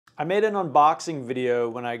I made an unboxing video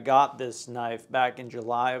when I got this knife back in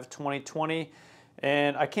July of 2020,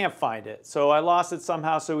 and I can't find it. So I lost it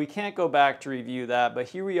somehow, so we can't go back to review that. But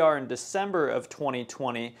here we are in December of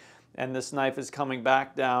 2020, and this knife is coming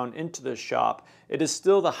back down into the shop. It is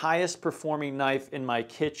still the highest performing knife in my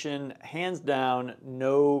kitchen, hands down,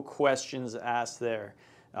 no questions asked there.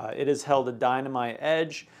 It has held a dynamite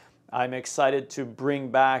edge. I'm excited to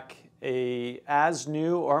bring back as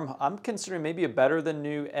new, or I'm considering maybe a better than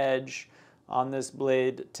new edge on this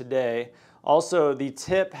blade today. Also, the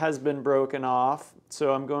tip has been broken off,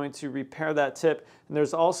 so I'm going to repair that tip. And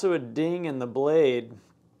there's also a ding in the blade,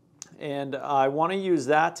 and I want to use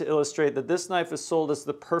that to illustrate that this knife is sold as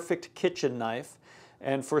the perfect kitchen knife.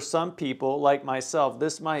 And for some people, like myself,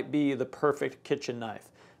 this might be the perfect kitchen knife.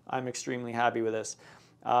 I'm extremely happy with this.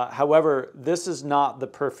 However, this is not the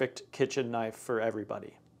perfect kitchen knife for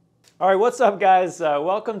everybody. All right, what's up, guys?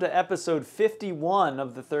 Welcome to episode 51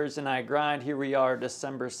 of the Thursday Night Grind. Here we are,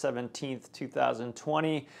 December 17th,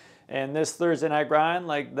 2020. And this Thursday Night Grind,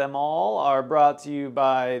 like them all, are brought to you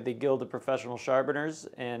by the Guild of Professional Sharpeners.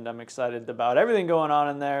 And I'm excited about everything going on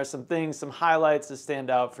in there. Some highlights that stand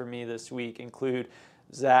out for me this week include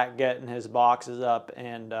Zach getting his boxes up,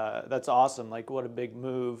 and that's awesome. Like, what a big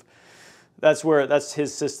move. That's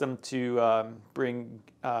his system to bring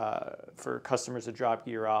for customers to drop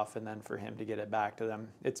gear off and then for him to get it back to them.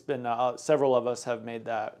 It's been several of us have made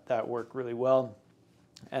that work really well.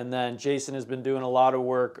 And then Jason has been doing a lot of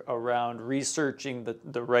work around researching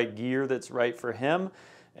the right gear that's right for him.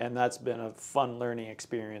 And that's been a fun learning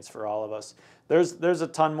experience for all of us. There's a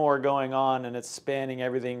ton more going on, and it's spanning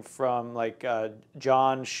everything from, like,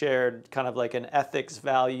 John shared kind of like an ethics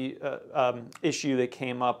value issue that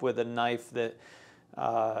came up with a knife that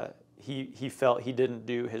he felt he didn't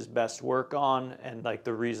do his best work on, and like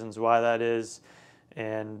the reasons why that is.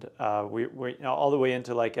 And we all the way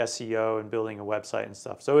into like SEO and building a website and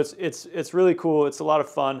stuff. So it's really cool. It's a lot of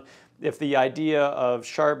fun. If the idea of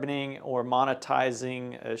sharpening or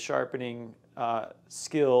monetizing a sharpening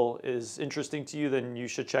skill is interesting to you, then you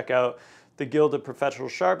should check out the Guild of Professional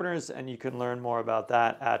Sharpeners, and you can learn more about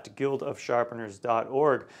that at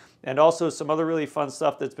guildofsharpeners.org. And also some other really fun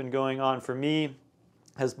stuff that's been going on for me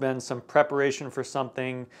has been some preparation for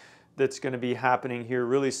something that's going to be happening here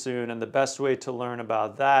really soon. And the best way to learn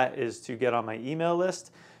about that is to get on my email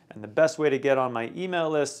list. And the best way to get on my email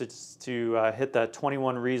list is to hit that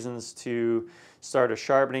 21 reasons to start a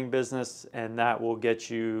sharpening business, and that will get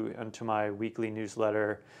you into my weekly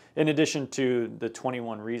newsletter, in addition to the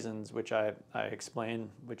 21 reasons which I explain,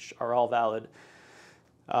 which are all valid.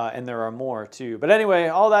 And there are more too. But anyway,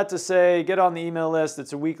 all that to say, get on the email list.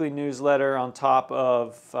 It's a weekly newsletter on top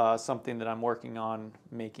of something that I'm working on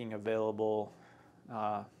making available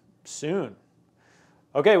soon.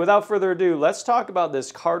 Okay, without further ado, let's talk about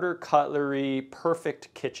this Carter Cutlery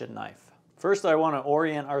Perfect Kitchen Knife. First, I want to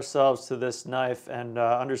orient ourselves to this knife and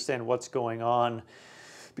understand what's going on,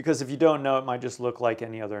 because if you don't know, it might just look like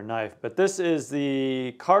any other knife. But this is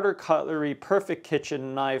the Carter Cutlery Perfect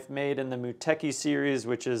Kitchen Knife made in the Muteki series,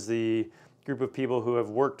 which is the group of people who have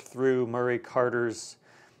worked through Murray Carter's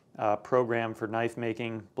program for knife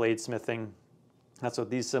making, bladesmithing. That's what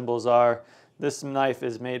these symbols are. This knife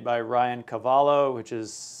is made by Ryan Cavallo, which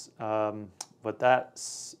is what that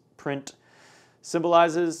print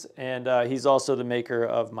symbolizes, and he's also the maker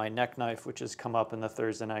of my neck knife, which has come up in the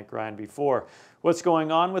Thursday Night Grind before. What's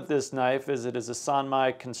going on with this knife is it is a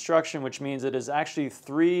Sanmai construction, which means it is actually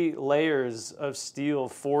 3 layers of steel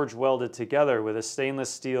forge welded together, with a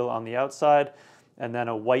stainless steel on the outside and then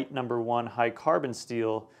a white #1 high carbon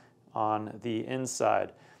steel on the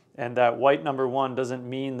inside. And that white #1 doesn't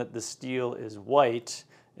mean that the steel is white.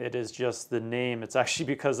 It is just the name. It's actually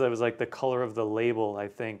because it was like the color of the label, I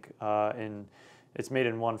think. It's made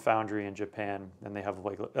in one foundry in Japan, and they have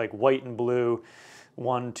like white and blue,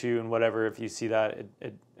 1, 2, and whatever. If you see that,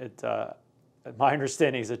 my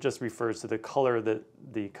understanding is it just refers to the color that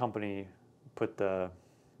the company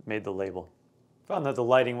made the label. Found that the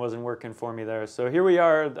lighting wasn't working for me there. So here we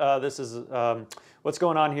are. This is what's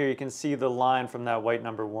going on here. You can see the line from that white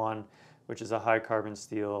 #1, which is a high carbon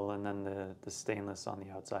steel, and then the stainless on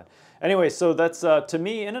the outside. Anyway, so that's, to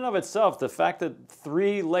me, in and of itself, the fact that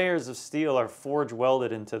 3 layers of steel are forge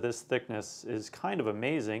welded into this thickness is kind of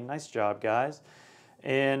amazing. Nice job, guys.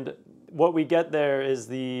 And what we get there is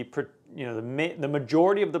the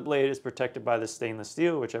majority of the blade is protected by the stainless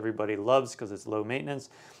steel, which everybody loves because it's low maintenance.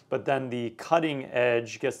 But then the cutting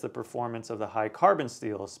edge gets the performance of the high carbon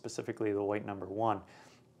steel, specifically the white #1.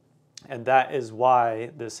 And that is why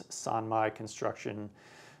this Sanmai construction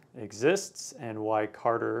exists, and why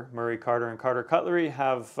Murray Carter and Carter Cutlery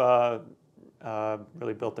have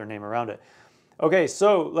really built their name around it. Okay,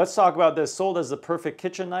 so let's talk about this. Sold as the perfect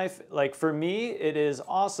kitchen knife. Like for me, it is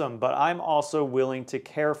awesome, but I'm also willing to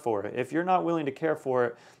care for it. If you're not willing to care for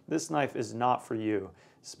it, this knife is not for you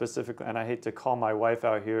specifically. And I hate to call my wife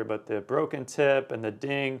out here, but the broken tip and the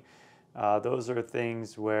ding, those are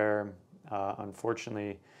things where,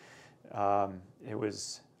 unfortunately, I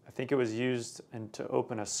think it was used to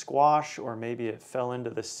open a squash, or maybe it fell into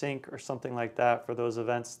the sink or something like that for those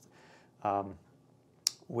events,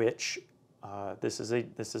 this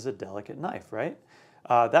is a delicate knife, right?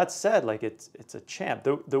 That said, like it's a champ.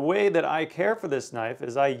 The way that I care for this knife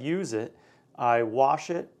is I use it, I wash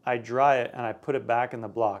it, I dry it, and I put it back in the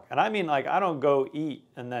block. And I mean, like, I don't go eat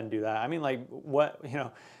and then do that. I mean, like,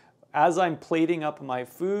 as I'm plating up my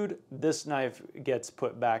food, this knife gets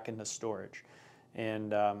put back into storage.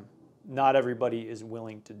 And not everybody is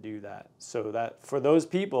willing to do that. So that for those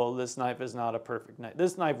people, this knife is not a perfect knife.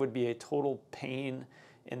 This knife would be a total pain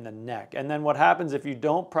in the neck. And then what happens if you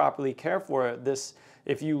don't properly care for it,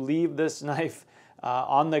 if you leave this knife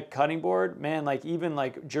on the cutting board, man, like even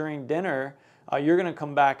like during dinner, you're gonna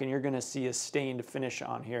come back and you're gonna see a stained finish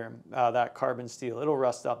on here, that carbon steel. It'll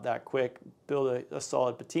rust up that quick, build a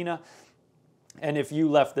solid patina. And if you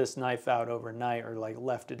left this knife out overnight or like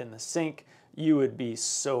left it in the sink, you would be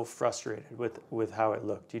so frustrated with how it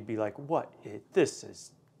looked. You'd be like, this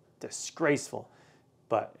is disgraceful,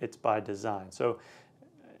 but it's by design. So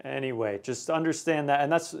anyway, just understand that.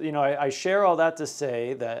 And that's, I share all that to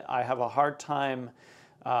say that I have a hard time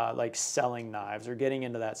like selling knives or getting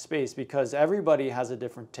into that space, because everybody has a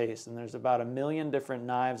different taste, and there's about 1 million different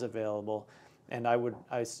knives available. And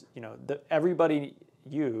everybody,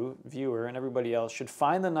 you, viewer, and everybody else should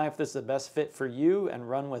find the knife that's the best fit for you and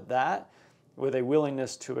run with that, with a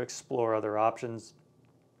willingness to explore other options.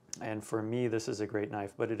 And for me, this is a great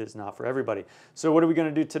knife, but it is not for everybody. So what are we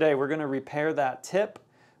going to do today? We're going to repair that tip.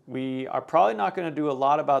 We are probably not going to do a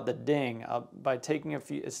lot about the ding by taking a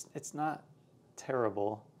few. It's not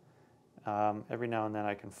terrible. Every now and then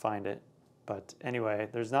I can find it. But anyway,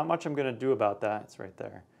 there's not much I'm going to do about that. It's right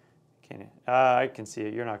there. I can see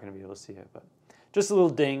it. You're not going to be able to see it, but just a little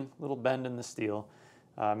ding, a little bend in the steel.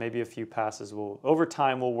 Maybe a few passes over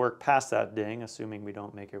time we'll work past that ding, assuming we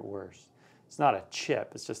don't make it worse. It's not a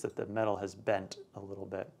chip, it's just that the metal has bent a little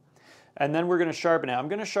bit. And then we're going to sharpen it. I'm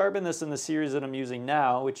going to sharpen this in the series that I'm using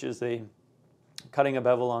now, which is cutting a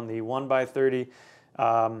bevel on the 1x30,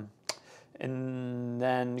 and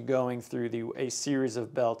then going through a series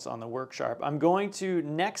of belts on the work sharp. I'm going to,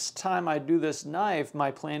 next time I do this knife,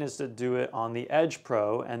 my plan is to do it on the Edge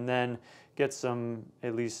Pro, and then get some,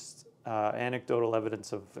 at least anecdotal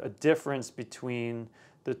evidence of a difference between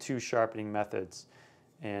the two sharpening methods.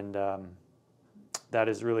 And that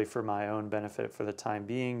is really for my own benefit for the time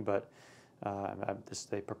being, but this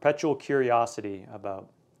is a perpetual curiosity about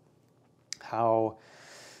how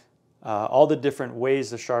all the different ways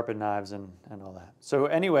to sharpen knives and all that. So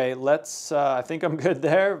anyway, I think I'm good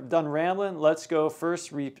there. Done rambling. Let's go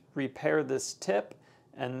first repair this tip,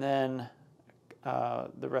 and then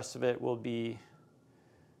the rest of it will be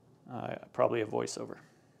probably a voiceover.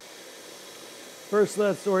 First,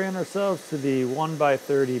 let's orient ourselves to the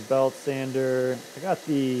 1x30 belt sander. I got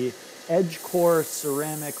the Edge Core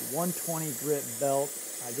ceramic 120 grit belt.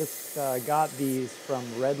 I just got these from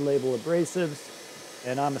Red Label Abrasives,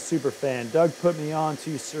 and I'm a super fan. Doug put me on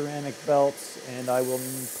to ceramic belts, and I will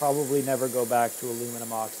probably never go back to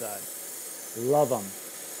aluminum oxide. Love them.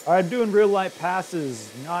 All right, I'm doing real light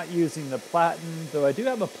passes, not using the platen, though I do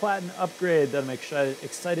have a platen upgrade that I'm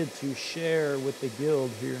excited to share with the Guild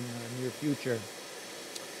here in the near future.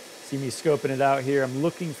 See me scoping it out here. I'm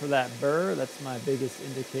looking for that burr. That's my biggest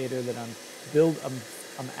indicator that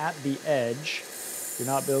I'm at the edge. If you're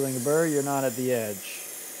not building a burr, you're not at the edge.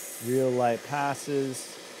 Real light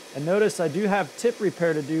passes. And notice I do have tip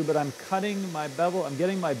repair to do, but I'm cutting my bevel. I'm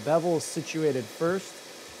getting my bevels situated first,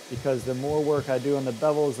 because the more work I do on the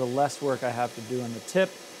bevels, the less work I have to do on the tip.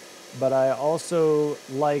 But I also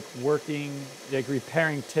like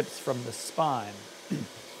repairing tips from the spine,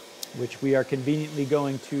 which we are conveniently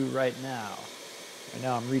going to right now. Right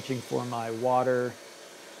now I'm reaching for my water,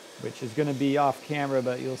 which is going to be off camera,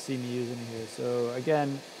 but you'll see me using it here. So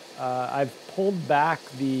again, I've pulled back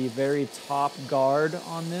the very top guard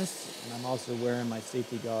on this, and I'm also wearing my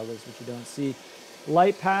safety goggles, which you don't see.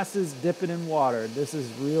 Light passes, dip it in water. This is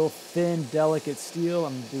real thin, delicate steel.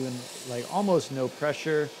 I'm doing like almost no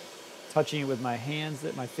pressure, touching it with my hands,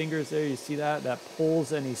 my fingers there. You see that? That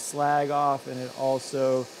pulls any slag off, and it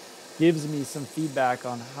also gives me some feedback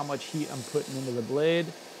on how much heat I'm putting into the blade.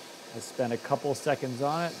 I spent a couple seconds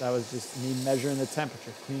on it. That was just me measuring the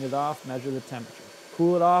temperature. Clean it off, measure the temperature.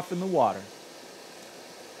 Cool it off in the water.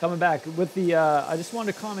 Coming back with the, I just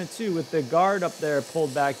wanted to comment too, with the guard up there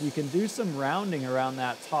pulled back, you can do some rounding around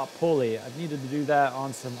that top pulley. I've needed to do that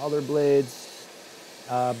on some other blades,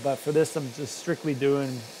 but for this I'm just strictly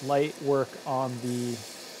doing light work on the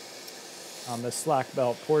slack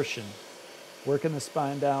belt portion. Working the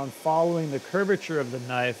spine down, following the curvature of the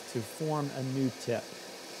knife to form a new tip.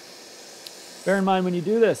 Bear in mind when you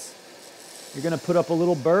do this, you're going to put up a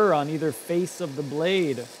little burr on either face of the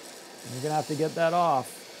blade, and you're going to have to get that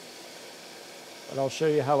off. But I'll show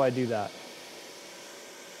you how I do that.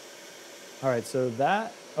 All right, so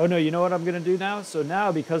that, oh no, you know what I'm gonna do now? So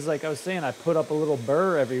now, because like I was saying, I put up a little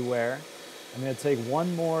burr everywhere, I'm gonna take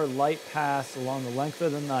one more light pass along the length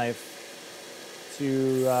of the knife to,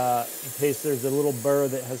 in case there's a little burr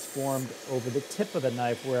that has formed over the tip of the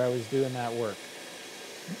knife where I was doing that work.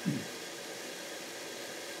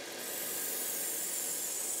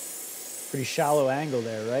 Pretty shallow angle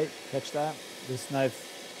there, right? Catch that? This knife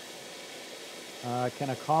can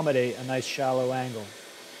accommodate a nice shallow angle.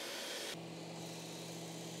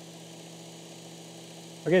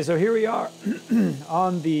 Okay, so here we are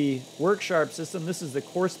on the work sharp system. This is the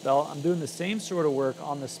coarse belt. I'm doing the same sort of work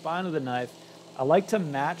on the spine of the knife. I like to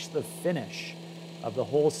match the finish of the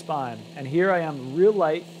whole spine. And here I am real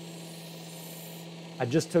light. I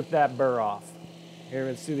just took that burr off. Here,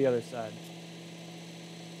 let's do the other side.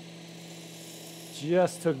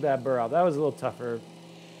 Just took that burr off. That was a little tougher.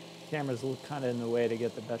 Camera's kind of in the way to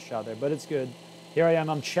get the best shot there, but it's good. Here I am,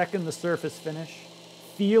 I'm checking the surface finish,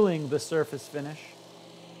 feeling the surface finish.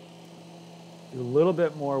 Do a little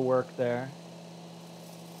bit more work there.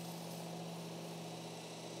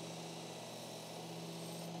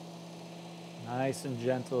 Nice and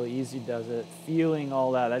gentle, easy does it. Feeling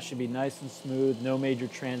all that, that should be nice and smooth, no major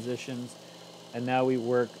transitions. And now we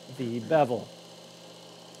work the bevel.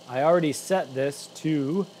 I already set this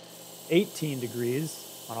to 18 degrees.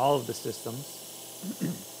 On all of the systems.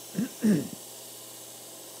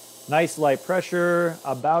 Nice light pressure,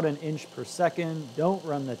 about 1 inch per second. Don't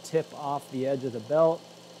run the tip off the edge of the belt.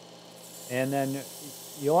 And then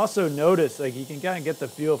you'll also notice, like you can kind of get the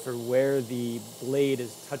feel for where the blade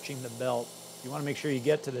is touching the belt. You want to make sure you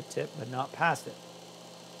get to the tip, but not past it.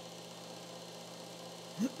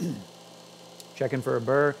 Checking for a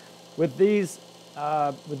burr. With these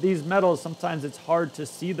metals, sometimes it's hard to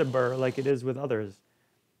see the burr like it is with others.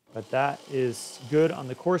 But that is good on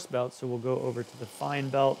the coarse belt, so we'll go over to the fine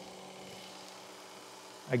belt.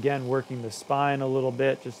 Again, working the spine a little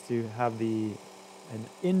bit just to have an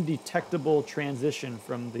indetectable transition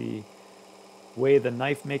from the way the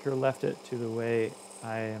knife maker left it to the way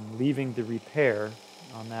I am leaving the repair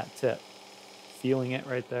on that tip. Feeling it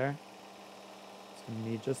right there. It's going to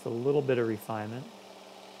need just a little bit of refinement.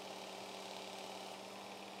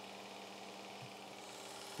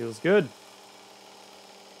 Feels good.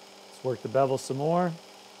 Work the bevel some more.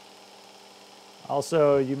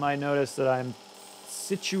 Also, you might notice that I'm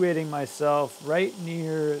situating myself right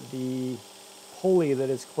near the pulley that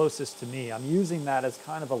is closest to me. I'm using that as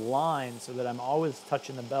kind of a line so that I'm always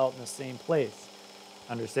touching the belt in the same place.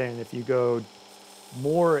 Understanding if you go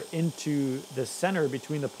more into the center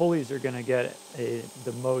between the pulleys, you're going to get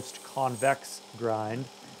the most convex grind,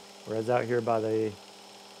 whereas out here by the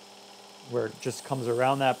where it just comes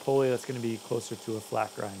around that pulley, that's going to be closer to a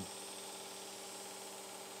flat grind.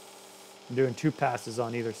 I'm doing 2 passes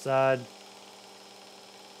on either side.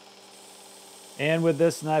 And with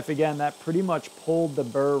this knife, again, that pretty much pulled the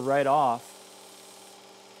burr right off.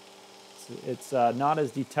 It's not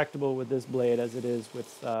as detectable with this blade as it is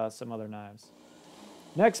with some other knives.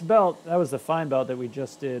 Next belt, that was the fine belt that we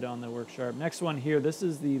just did on the work sharp. Next one here, this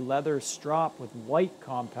is the leather strop with white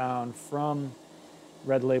compound from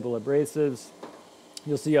Red Label Abrasives.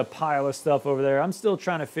 You'll see a pile of stuff over there. I'm still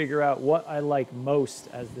trying to figure out what I like most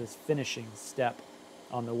as this finishing step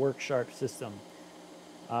on the work sharp system.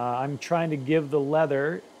 I'm trying to give the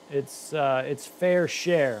leather its fair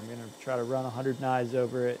share. I'm going to try to run 100 knives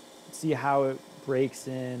over it, see how it breaks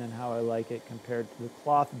in and how I like it compared to the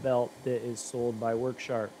cloth belt that is sold by Work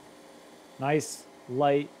Sharp. Nice,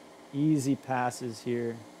 light, easy passes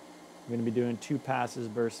here. I'm going to be doing 2 passes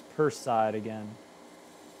per side again.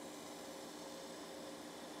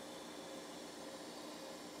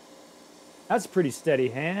 That's a pretty steady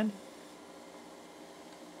hand.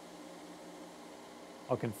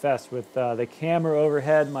 I'll confess, with the camera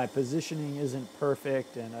overhead, my positioning isn't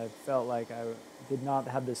perfect, and I felt like I did not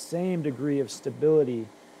have the same degree of stability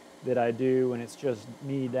that I do when it's just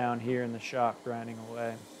me down here in the shop grinding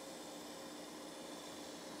away.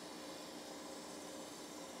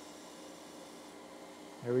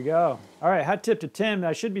 There we go. All right, hat tip to Tim.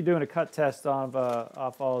 I should be doing a cut test off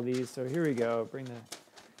all of these, so here we go. Bring the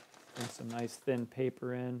bring some nice thin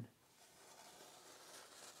paper in.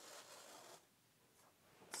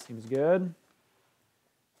 Seems good.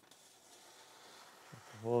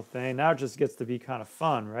 The whole thing. Now it just gets to be kind of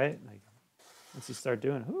fun, right? Like once you start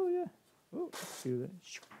doing, oh yeah, oh, let's do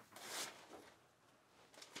this.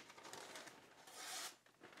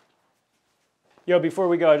 Yo, before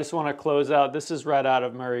we go, I just want to close out. This is right out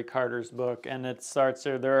of Murray Carter's book, and it starts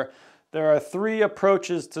there. There are 3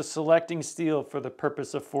 approaches to selecting steel for the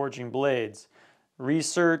purpose of forging blades: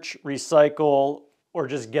 research, recycle, or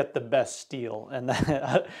just get the best steel. And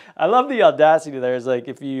that, I love the audacity there. It's like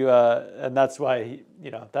if you, and that's why,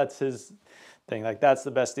 that's his thing. Like that's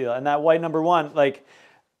the best steel. And that white number 1, like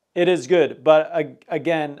it is good. But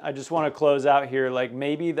again, I just want to close out here. Like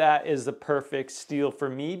maybe that is the perfect steel for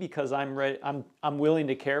me because I'm ready. I'm willing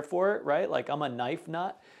to care for it, right? Like I'm a knife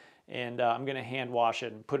nut. And I'm going to hand wash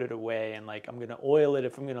it and put it away. And like, I'm going to oil it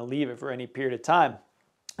if I'm going to leave it for any period of time.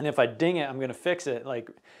 And if I ding it, I'm going to fix it. Like,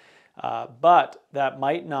 but that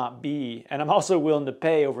might not be, and I'm also willing to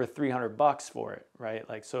pay over $300 for it, right?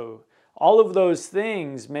 Like, so all of those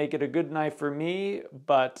things make it a good knife for me,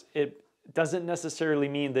 but it doesn't necessarily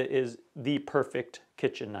mean that it is the perfect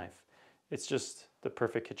kitchen knife. It's just the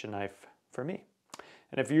perfect kitchen knife for me.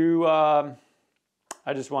 And if you,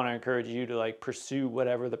 I just want to encourage you to like pursue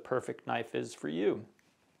whatever the perfect knife is for you.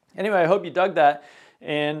 Anyway, I hope you dug that,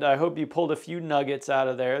 and I hope you pulled a few nuggets out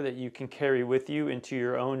of there that you can carry with you into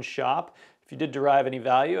your own shop. If you did derive any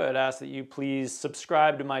value, I'd ask that you please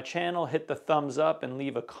subscribe to my channel, hit the thumbs up, and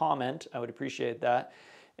leave a comment. I would appreciate that.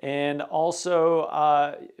 And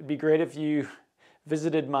also, it'd be great if you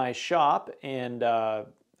visited my shop, and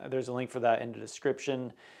there's a link for that in the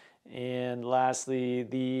description. And lastly,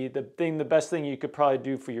 the best thing you could probably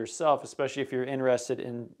do for yourself, especially if you're interested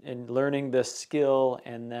in learning this skill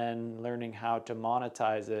and then learning how to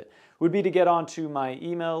monetize it, would be to get onto my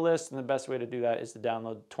email list. And the best way to do that is to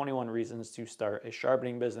download 21 Reasons to Start a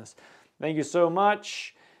Sharpening Business. Thank you so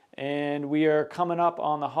much. And we are coming up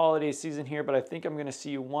on the holiday season here, but I think I'm going to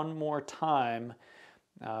see you one more time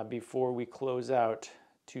before we close out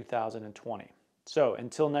 2020. So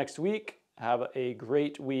until next week, have a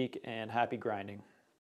great week and happy grinding.